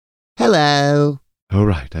Hello. All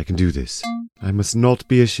right, I can do this. I must not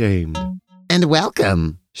be ashamed. And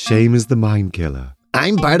welcome. Shame is the mind killer.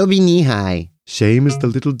 I'm Bartleby Knee-High. Shame is the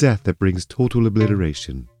little death that brings total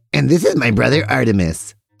obliteration. And this is my brother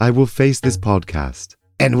Artemus. I will face this podcast.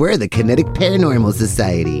 And we're the Kinetic Paranormal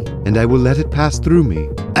Society. And I will let it pass through me.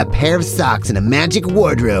 A pair of socks and a magic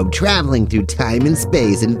wardrobe traveling through time and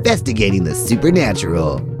space, investigating the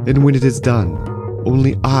supernatural. And when it is done,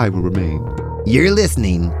 only I will remain. You're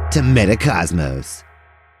listening to Metacosmos.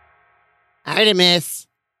 Artemis,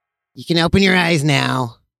 you can open your eyes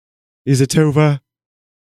now. Is it over?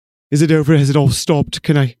 Is it over? Has it all stopped?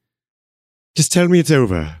 Can I... Just tell me it's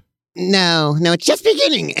over. No, it's just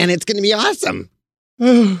beginning, and it's going to be awesome.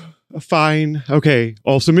 Oh, fine. Okay,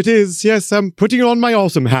 awesome it is. Yes, I'm putting on my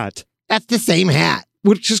awesome hat. That's the same hat.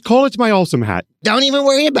 We'll just call it my awesome hat. Don't even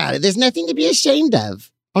worry about it. There's nothing to be ashamed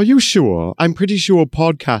of. Are you sure? I'm pretty sure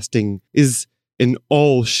podcasting is an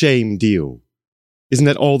all-shame deal. Isn't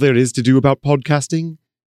that all there is to do about podcasting?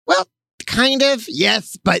 Well, kind of,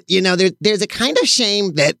 yes. But, there's a kind of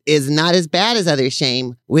shame that is not as bad as other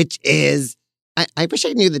shame, which is... I wish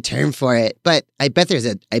I knew the term for it, but I bet there's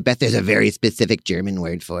a very specific German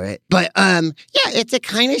word for it. But it's a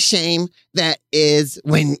kind of shame that is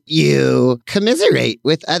when you commiserate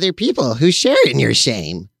with other people who share in your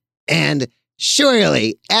shame. And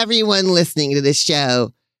surely everyone listening to this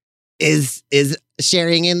show is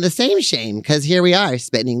sharing in the same shame, because here we are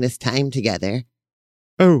spending this time together.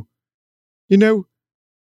 Oh,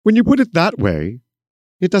 when you put it that way,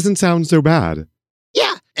 it doesn't sound so bad.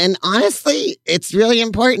 Yeah, and honestly, it's really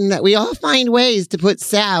important that we all find ways to put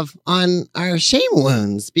salve on our shame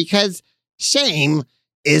wounds, because shame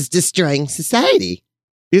is destroying society.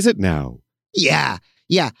 Is it now? Yeah.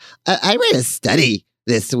 I read a study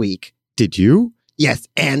this week. Did you? Yes,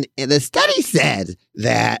 and the study said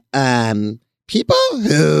that people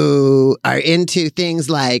who are into things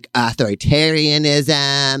like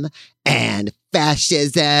authoritarianism and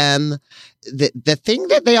fascism, the thing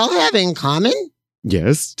that they all have in common...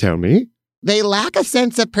 Yes, tell me. They lack a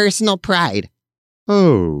sense of personal pride.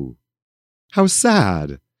 Oh, how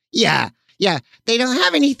sad. Yeah. They don't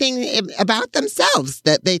have anything about themselves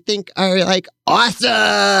that they think are, like,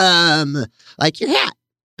 awesome. Like your hat.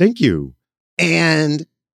 Thank you. And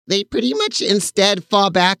they pretty much instead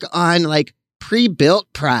fall back on, like,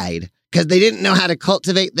 pre-built pride, because they didn't know how to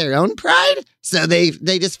cultivate their own pride. So they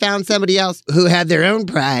just found somebody else who had their own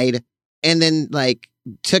pride and then, like,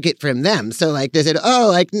 took it from them. So like they said,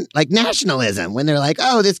 like nationalism, when they're like,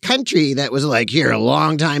 oh, this country that was like here a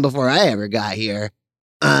long time before I ever got here.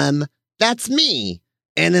 That's me.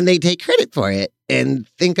 And then they take credit for it and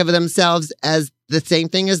think of themselves as the same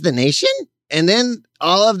thing as the nation. And then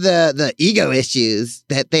all of the ego issues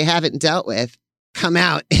that they haven't dealt with come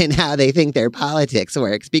out in how they think their politics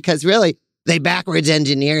works, because really they backwards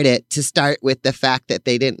engineered it to start with the fact that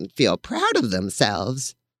they didn't feel proud of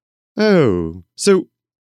themselves. Oh, so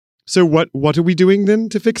what are we doing then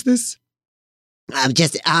to fix this? I'm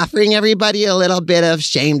just offering everybody a little bit of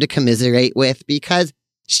shame to commiserate with, because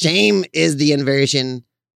shame is the inversion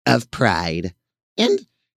of pride. And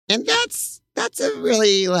that's a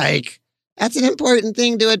really, like, that's an important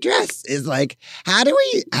thing to address, is like, how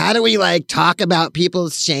do we like talk about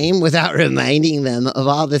people's shame without reminding them of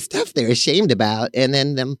all the stuff they're ashamed about, and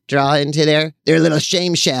then them draw into their little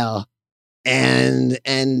shame shell and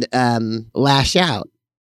lash out.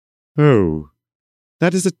 Oh,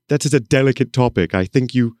 that is a delicate topic. I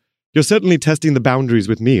think you're certainly testing the boundaries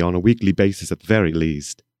with me on a weekly basis at the very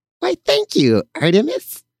least. Why, thank you,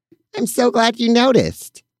 Artemis. I'm so glad you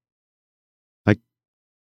noticed.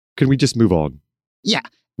 Can we just move on? Yeah,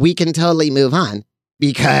 we can totally move on,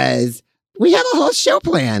 because we have a whole show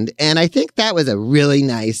planned, and I think that was a really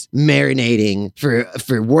nice marinating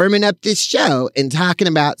for warming up this show and talking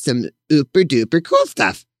about some ooper duper cool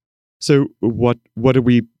stuff. So what are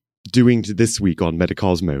we doing this week on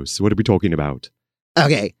Metacosmos? What are we talking about?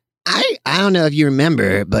 Okay, I don't know if you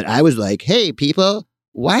remember, but I was like, hey, people,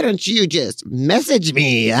 why don't you just message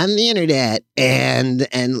me on the internet and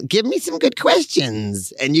give me some good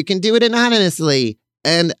questions, and you can do it anonymously,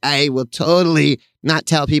 and I will totally not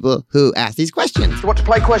tell people who ask these questions. You want to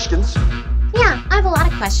play questions? Yeah, I have a lot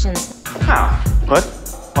of questions. Ah, what?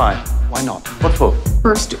 Why? Why not? What for?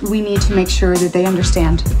 First, we need to make sure that they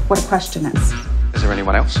understand what a question is. Is there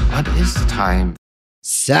anyone else? What is the time?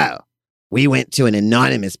 So, we went to an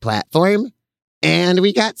anonymous platform, and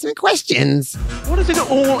we got some questions. What does it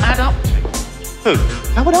all add up to? Who?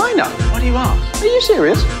 How would I know? Why do you ask? Are you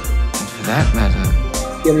serious? And for that matter,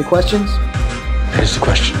 Do you have any questions? Here's the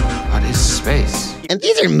question. what is space? And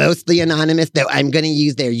these are mostly anonymous, though I'm going to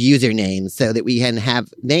use their usernames so that we can have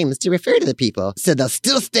names to refer to the people. So they'll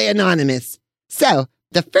still stay anonymous. So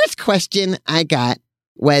the first question I got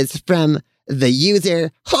was from the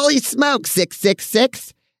user Holy Smoke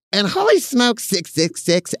 666. And Holy Smoke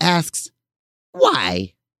 666 asks,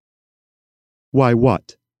 why? Why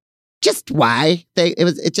what? Just why?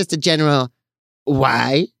 It's just a general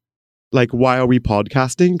why. Like, why are we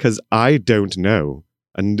podcasting? Because I don't know.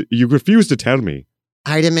 And you refuse to tell me.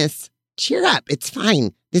 Artemus, cheer up. It's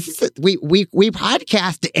fine. We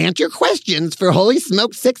podcast to answer questions for Holy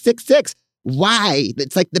Smoke 666. Why?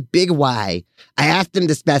 It's like the big why. I asked them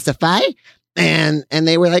to specify, and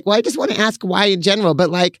they were like, well, I just want to ask why in general, but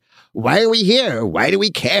like, why are we here? Why do we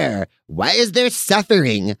care? Why is there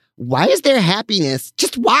suffering? Why is there happiness?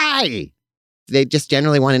 Just why? They just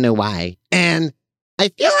generally want to know why. And I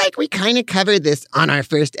feel like we kind of covered this on our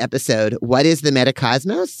first episode, What is the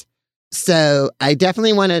Metacosmos? So I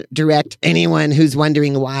definitely want to direct anyone who's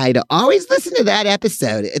wondering why to always listen to that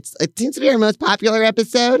episode. It seems to be our most popular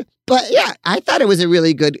episode. But yeah, I thought it was a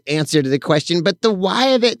really good answer to the question. But the why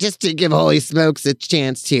of it, just to give Holy Smokes a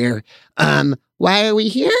chance here. Why are we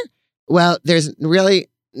here? Well, there's really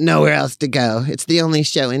nowhere else to go. It's the only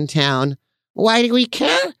show in town. Why do we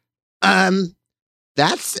care?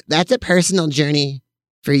 That's a personal journey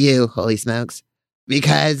for you, Holy Smokes,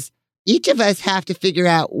 because each of us have to figure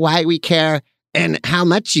out why we care and how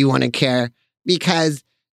much you want to care, because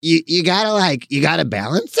you gotta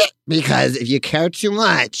balance it, because if you care too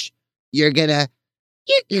much, you're gonna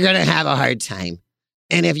have a hard time.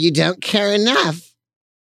 And if you don't care enough,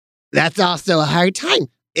 that's also a hard time.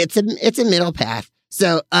 It's a middle path.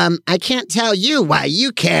 So I can't tell you why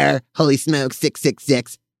you care, Holy Smoke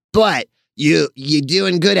 666, but you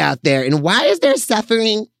doing good out there. And why is there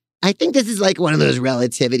suffering? I think this is like one of those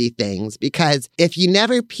relativity things, because if you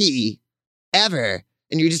never pee ever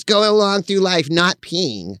and you're just going along through life not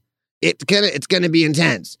peeing, it's gonna be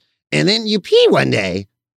intense. And then you pee one day,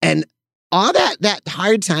 and all that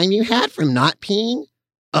hard time you had from not peeing,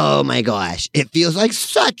 oh my gosh, it feels like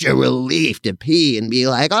such a relief to pee and be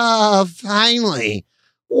like, oh, finally,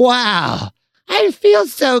 wow, I feel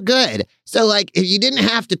so good. So like, if you didn't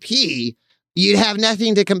have to pee, you'd have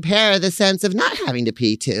nothing to compare the sense of not having to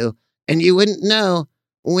pee to. And you wouldn't know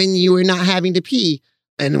when you were not having to pee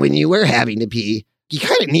and when you were having to pee. You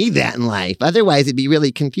kind of need that in life. Otherwise, it'd be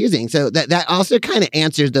really confusing. So that also kind of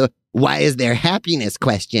answers the why is there happiness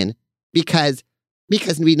question, because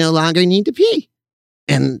we no longer need to pee.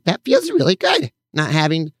 And that feels really good, not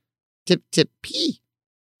having to pee.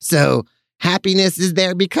 So happiness is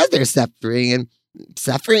there because there's suffering, and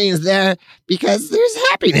suffering is there because there's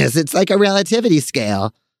happiness. It's like a relativity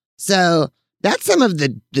scale. So that's some of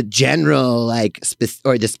the general, like,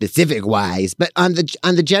 or the specific whys. But on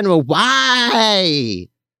the general why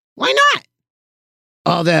not?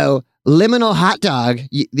 Although Liminal Hot Dog,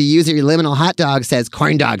 the user Liminal Hot Dog says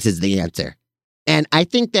corn dogs is the answer. And I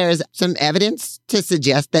think there's some evidence to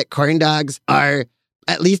suggest that corn dogs are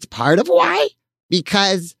at least part of why,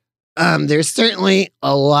 because there's certainly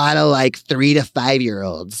a lot of like 3 to 5 year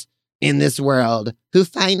olds in this world who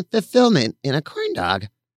find fulfillment in a corn dog.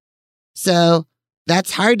 So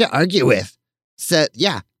that's hard to argue with. So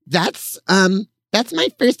yeah, that's my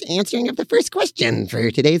first answering of the first question for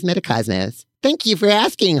today's Metacosmos. Thank you for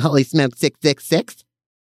asking, Holy Smoke 666.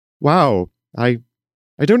 Wow, I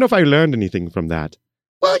don't know if I learned anything from that.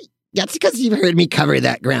 Well, that's because you've heard me cover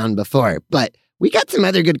that ground before, but we got some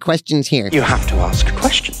other good questions here. You have to ask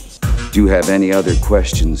questions. Do you have any other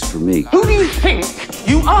questions for me? Who do you think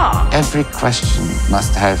you are? Every question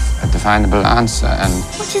must have a definable answer, and,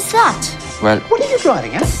 What is that? well, What are you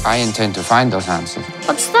driving at? I intend to find those answers.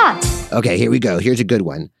 What's that? Okay, here we go. Here's a good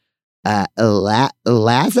one.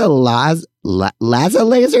 Laser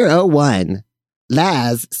 01.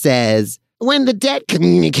 Laz says, when the dead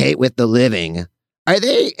communicate with the living, are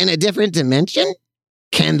they in a different dimension?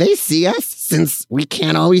 Can they see us since we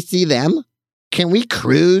can't always see them? Can we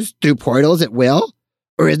cruise through portals at will?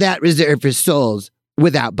 Or is that reserved for souls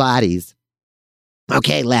without bodies?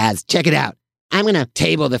 Okay, Laz, check it out. I'm going to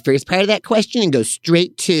table the first part of that question and go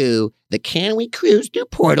straight to the can we cruise through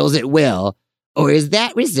portals at will? Or is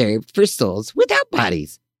that reserved for souls without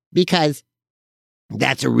bodies? Because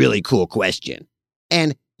that's a really cool question.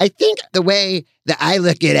 And I think the way that I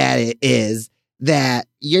look at it is that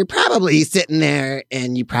you're probably sitting there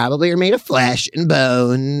and you probably are made of flesh and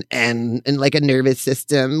bone and like a nervous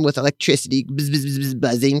system with electricity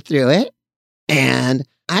buzzing through it. And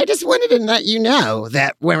I just wanted to let you know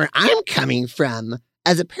that where I'm coming from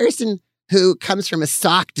as a person who comes from a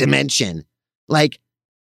sock dimension, like,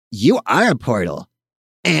 you are a portal.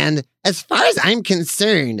 And as far as I'm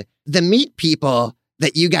concerned, the meat people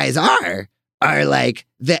that you guys are like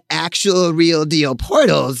the actual real deal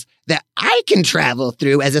portals that I can travel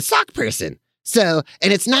through as a sock person. So,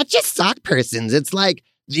 and it's not just sock persons. It's like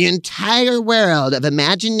the entire world of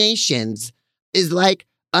imaginations is like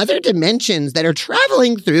other dimensions that are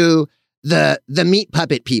traveling through the meat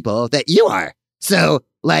puppet people that you are. So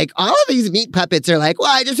like all of these meat puppets are like,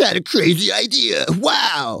 well, I just had a crazy idea.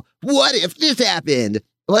 Wow. What if this happened?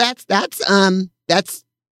 Well, that's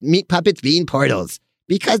meat puppets being portals,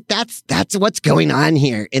 because that's what's going on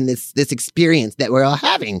here in this experience that we're all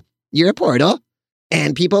having. You're a portal,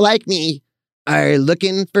 and people like me are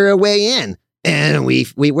looking for a way in, and we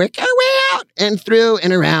work our way out and through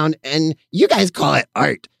and around, and you guys call it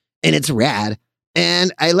art, and it's rad,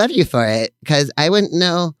 and I love you for it, because I wouldn't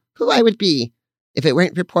know who I would be if it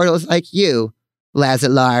weren't for portals like you,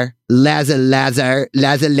 Lazalar 01?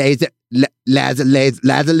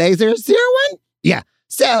 Yeah.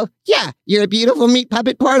 So, yeah, you're a beautiful meat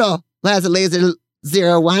puppet portal, Lazalaser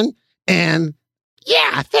 01. And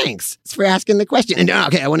yeah, thanks for asking the question. And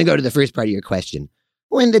okay, I want to go to the first part of your question.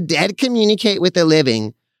 When the dead communicate with the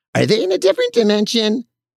living, are they in a different dimension?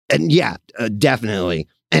 And yeah, definitely.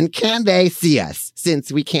 And can they see us,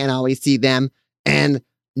 since we can't always see them? And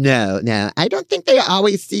no, I don't think they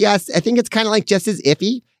always see us. I think it's kind of like just as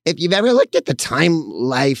iffy. If you've ever looked at the Time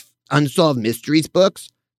Life Unsolved Mysteries books,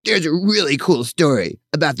 there's a really cool story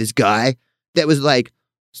about this guy that was like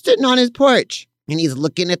sitting on his porch and he's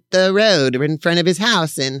looking at the road in front of his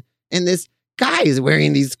house, and this guy is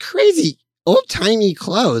wearing these crazy old-timey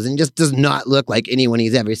clothes and just does not look like anyone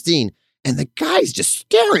he's ever seen. And the guy's just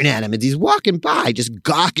staring at him as he's walking by, just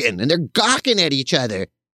gawking, and they're gawking at each other.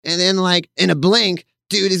 And then like in a blink,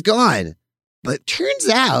 dude is gone. But turns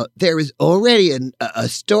out there was already a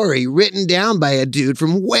story written down by a dude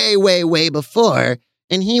from way, way, way before.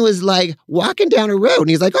 And he was like walking down a road and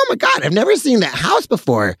he's like, oh my God, I've never seen that house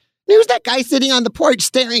before. And it was that guy sitting on the porch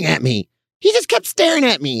staring at me. He just kept staring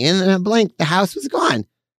at me, and in a blink, the house was gone.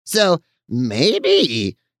 So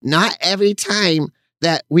maybe not every time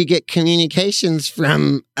that we get communications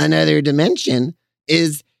from another dimension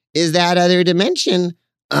is that other dimension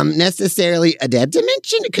necessarily a dead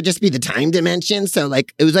dimension. It could just be the time dimension. So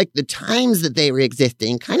like, it was like the times that they were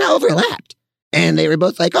existing kind of overlapped, and they were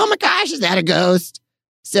both like, oh my gosh, is that a ghost?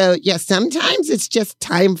 So yeah, sometimes it's just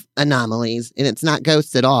time anomalies and it's not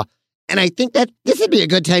ghosts at all. And I think that this would be a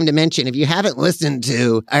good time to mention, if you haven't listened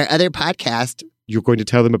to our other podcast. You're going to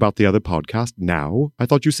tell them about the other podcast now? I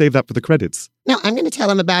thought you saved that for the credits. No, I'm going to tell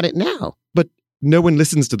them about it now. But no one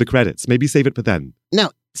listens to the credits. Maybe save it for then.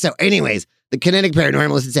 No. So anyways, the Kinetic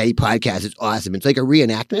Paranormal Society podcast is awesome. It's like a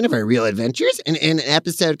reenactment of our real adventures in an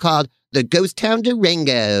episode called The Ghost Town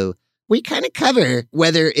Durango. We kind of cover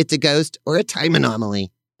whether it's a ghost or a time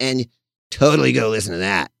anomaly. And totally go listen to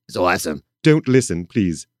that. It's awesome. Don't listen,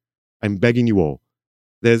 please. I'm begging you all.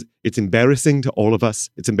 It's embarrassing to all of us.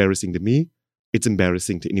 It's embarrassing to me. It's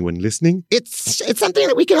embarrassing to anyone listening. It's something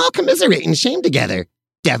that we can all commiserate and shame together.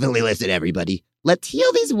 Definitely listen, everybody. Let's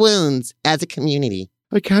heal these wounds as a community.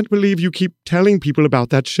 I can't believe you keep telling people about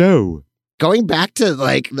that show. Going back to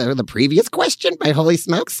like the previous question, by holy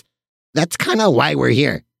smokes, that's kind of why we're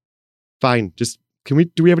here. Fine. Just do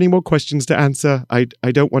we have any more questions to answer? I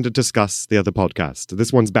don't want to discuss the other podcast.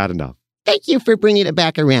 This one's bad enough. Thank you for bringing it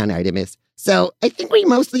back around, Artemus. So I think we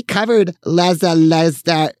mostly covered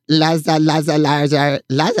Lazalaser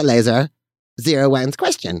 01's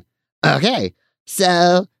question. Okay,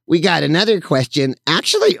 so we got another question,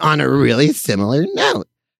 actually on a really similar note,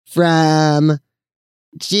 from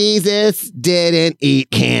Jesus Didn't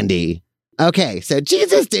Eat Candy. Okay, so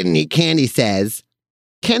Jesus Didn't Eat Candy says,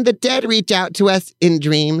 can the dead reach out to us in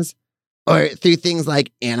dreams or through things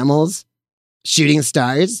like animals, shooting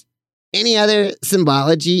stars, any other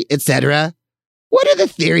symbology, etc.? What are the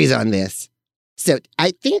theories on this? So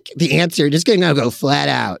I think the answer, just going to go flat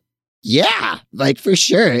out, yeah, like for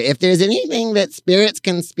sure. If there's anything that spirits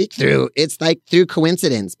can speak through, it's like through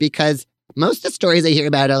coincidence, because most of the stories I hear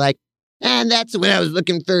about are like, and that's when I was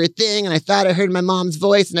looking for a thing and I thought I heard my mom's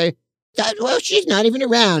voice and I thought, well, she's not even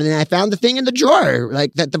around. And I found the thing in the drawer,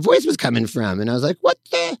 like that the voice was coming from. And I was like,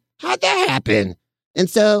 how'd that happen? And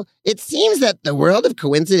so it seems that the world of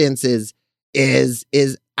coincidences is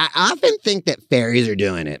I often think that fairies are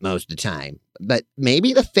doing it most of the time, but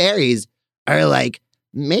maybe the fairies are like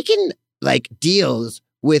making like deals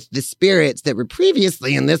with the spirits that were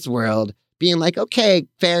previously in this world, being like, okay,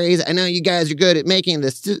 fairies, I know you guys are good at making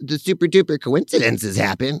the super duper coincidences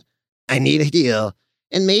happen. I need a deal.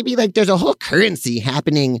 And maybe like there's a whole currency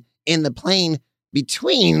happening in the plane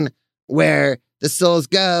between where the souls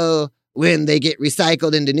go when they get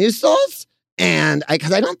recycled into new souls. And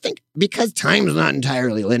because time's not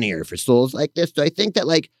entirely linear for souls like this. So I think that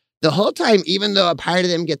like the whole time, even though a part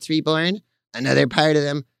of them gets reborn, another part of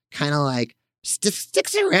them kind of like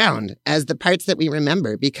sticks around as the parts that we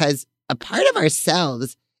remember, because a part of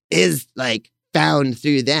ourselves is like found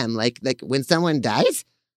through them. Like when someone dies,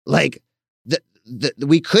 like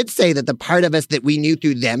we could say that the part of us that we knew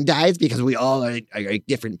through them dies, because we all are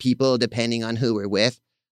different people depending on who we're with.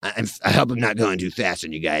 I hope I'm not going too fast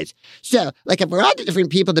on you guys. So, like, if we're all different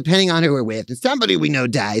people depending on who we're with, and somebody we know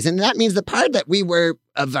dies, and that means the part that we were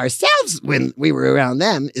of ourselves when we were around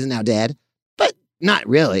them is now dead. But not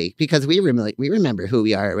really, because we remember who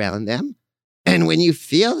we are around them. And when you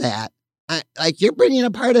feel that, like, you're bringing a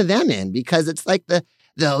part of them in, because it's like the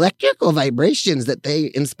electrical vibrations that they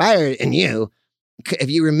inspire in you. If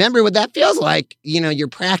you remember what that feels like, you're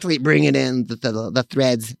practically bringing in the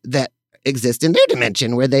threads that exist in their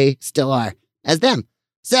dimension where they still are as them.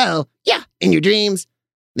 So, yeah, in your dreams,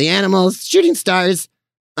 the animals, shooting stars,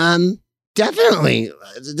 definitely,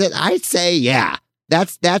 I'd say, yeah,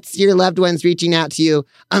 that's your loved ones reaching out to you,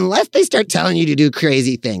 unless they start telling you to do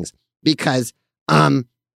crazy things. Because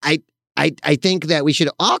I think that we should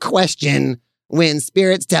all question when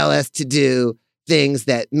spirits tell us to do things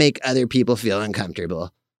that make other people feel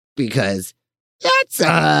uncomfortable, because that's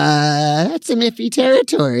some iffy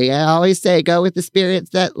territory. I always say, go with the spirits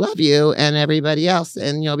that love you and everybody else,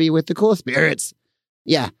 and you'll be with the cool spirits.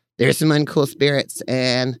 Yeah, there's some uncool spirits,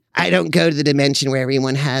 and I don't go to the dimension where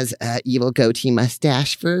everyone has an evil goatee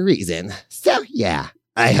mustache for a reason. So, yeah,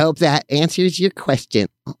 I hope that answers your question.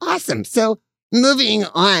 Awesome. So, moving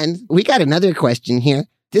on, we got another question here.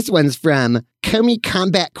 This one's from Comey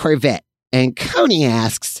Combat Corvette, and Coney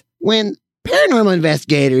asks, when paranormal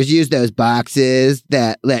investigators use those boxes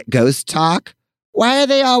that let ghosts talk, why are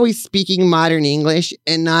they always speaking modern English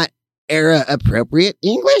and not era-appropriate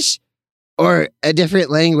English? Or a different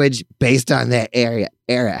language based on that area?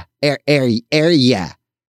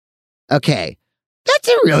 Okay, that's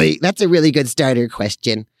a really good starter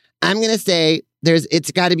question. I'm going to say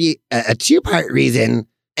it's got to be a two-part reason.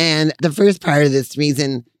 And the first part of this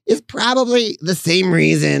reason is probably the same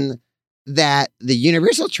reason that the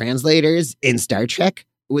universal translators in Star Trek,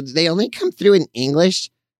 they only come through in English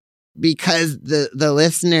because the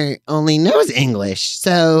listener only knows English.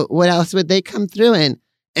 So what else would they come through in?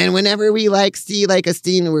 And whenever we see a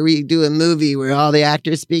scene where we do a movie where all the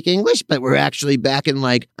actors speak English, but we're actually back in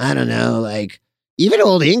even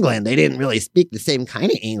old England, they didn't really speak the same kind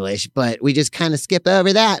of English, but we just kind of skip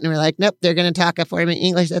over that. And we're like, nope, they're going to talk a form of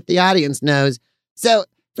English that the audience knows. So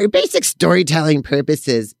for basic storytelling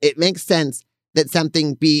purposes, it makes sense that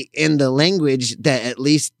something be in the language that at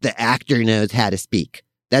least the actor knows how to speak.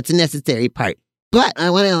 That's a necessary part. But I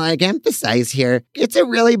want to emphasize here, it's a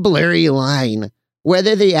really blurry line.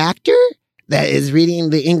 Whether the actor that is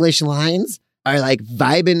reading the English lines are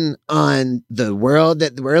vibing on the world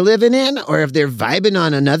that we're living in, or if they're vibing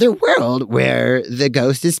on another world where the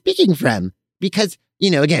ghost is speaking from. Because,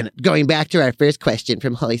 again, going back to our first question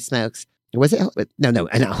from Holy Smokes, was it? No,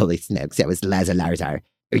 not Holy Smokes. That was Lazarzar.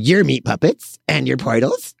 Your meat puppets and your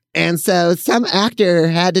portals. And so some actor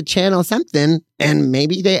had to channel something, and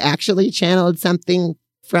maybe they actually channeled something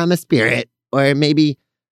from a spirit, or maybe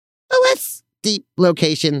a less deep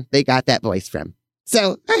location they got that voice from.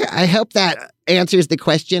 So I hope that answers the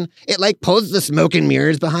question. It pulls the smoke and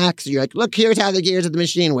mirrors behind, so you're like, look, here's how the gears of the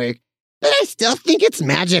machine work. But I still think it's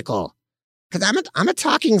magical, because I'm a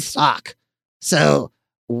talking sock. So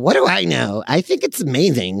what do I know? I think it's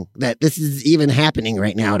amazing that this is even happening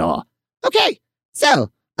right now at all. Okay,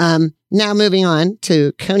 so now moving on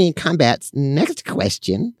to Coney Combat's next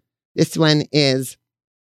question. This one is,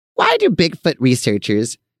 why do Bigfoot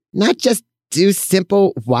researchers not just do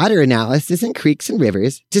simple water analysis in creeks and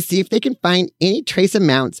rivers to see if they can find any trace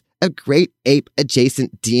amounts of great ape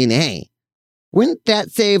adjacent DNA? Wouldn't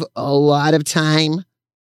that save a lot of time?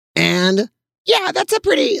 And yeah, that's a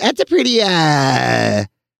pretty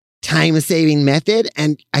time-saving method.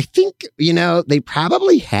 And I think, they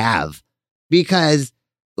probably have, because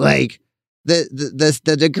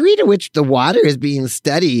the degree to which the water is being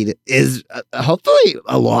studied is hopefully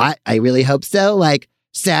a lot. I really hope so.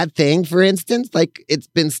 Sad thing, for instance, it's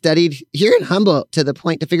been studied here in Humboldt to the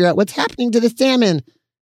point to figure out what's happening to the salmon.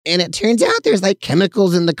 And it turns out there's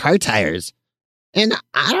chemicals in the car tires. And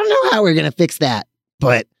I don't know how we're going to fix that,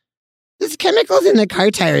 but this chemicals in the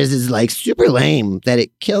car tires is super lame that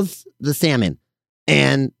it kills the salmon.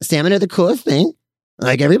 And salmon are the coolest thing.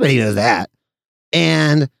 Everybody knows that.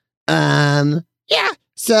 And, yeah.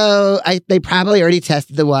 So they probably already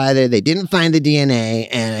tested the water. They didn't find the DNA.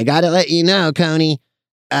 And I got to let you know, Coney,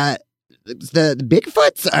 the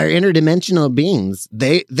Bigfoots are interdimensional beings.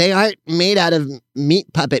 They aren't made out of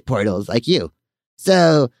meat puppet portals like you.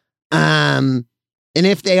 So, and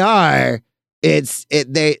if they are, they're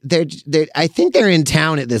I think they're in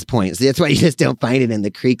town at this point. So that's why you just don't find it in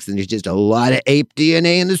the creeks. And there's just a lot of ape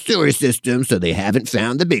DNA in the sewer system. So they haven't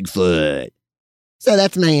found the Bigfoot. So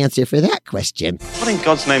that's my answer for that question. What in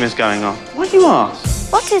God's name is going on? Why do you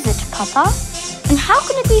ask? What is it, Papa? And how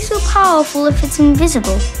can it be so powerful if it's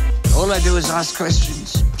invisible? All I do is ask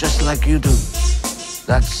questions, just like you do.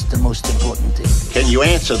 That's the most important thing. Can you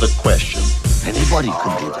answer the question? Anybody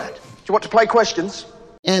could do that. Do you want to play questions?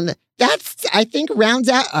 And that's, I think, rounds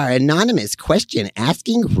out our anonymous question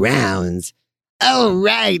asking rounds. Oh,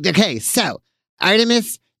 right. Okay, so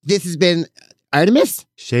Artemus, this has been Artemus?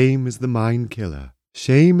 Shame is the mind killer.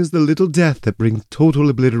 Shame is the little death that brings total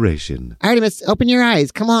obliteration. Artemus, open your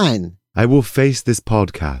eyes. Come on. I will face this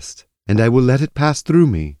podcast, and I will let it pass through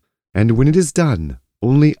me. And when it is done,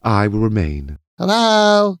 only I will remain.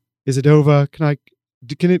 Hello? Is it over? Can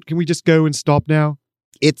we just go and stop now?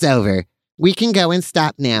 It's over. We can go and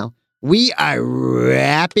stop now. We are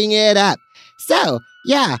wrapping it up. So,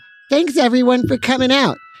 yeah, thanks everyone for coming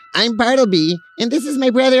out. I'm Bartleby, and this is my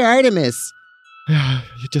brother Artemus.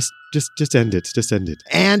 Just end it. Just end it.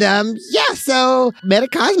 And, so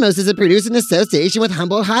Metacosmos is a produced in association with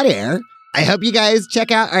Humboldt Hot Air. I hope you guys check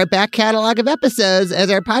out our back catalog of episodes, as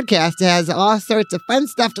our podcast has all sorts of fun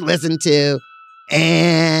stuff to listen to.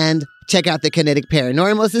 And check out the Kinetic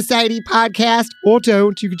Paranormal Society podcast. Or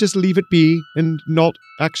don't. You could just leave it be and not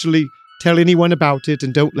actually tell anyone about it,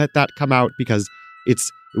 and don't let that come out, because it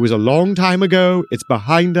was a long time ago. It's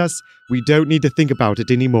behind us. We don't need to think about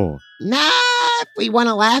it anymore. Nah, if we want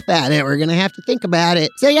to laugh at it, we're going to have to think about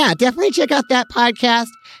it. So yeah, definitely check out that podcast.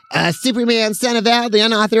 Superman, Son of Al, the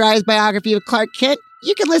unauthorized biography of Clark Kent.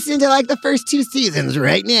 You can listen to like the first 2 seasons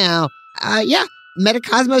right now.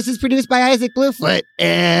 Metacosmos is produced by Isaac Bluefoot,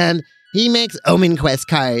 and he makes Omen Quest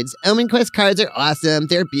cards. Omen Quest cards are awesome.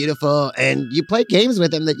 They're beautiful, and you play games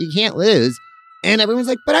with them that you can't lose. And everyone's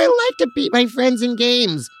like, but I like to beat my friends in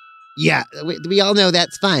games. Yeah, we all know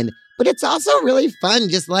that's fun. But it's also really fun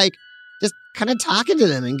just kind of talking to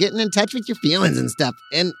them and getting in touch with your feelings and stuff.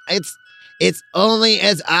 And it's only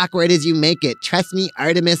as awkward as you make it. Trust me,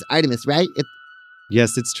 Artemis, right?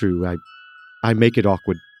 Yes, it's true. I make it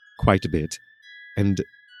awkward quite a bit. And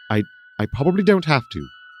I probably don't have to.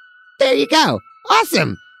 There you go.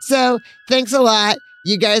 Awesome. So thanks a lot.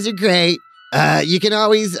 You guys are great. You can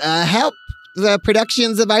always help the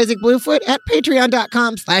productions of Isaac Bluefoot at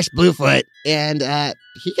patreon.com/Bluefoot. And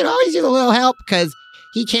he can always use a little help because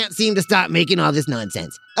he can't seem to stop making all this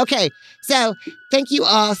nonsense. Okay, so thank you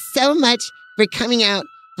all so much for coming out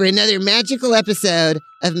for another magical episode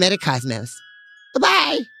of Metacosmos.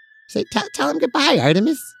 Bye-bye. Say, tell him goodbye,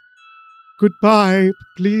 Artemis. Goodbye.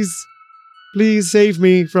 Please save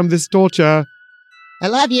me from this torture. I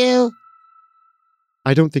love you.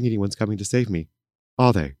 I don't think anyone's coming to save me.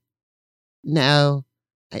 Are they? No,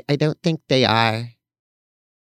 I don't think they are.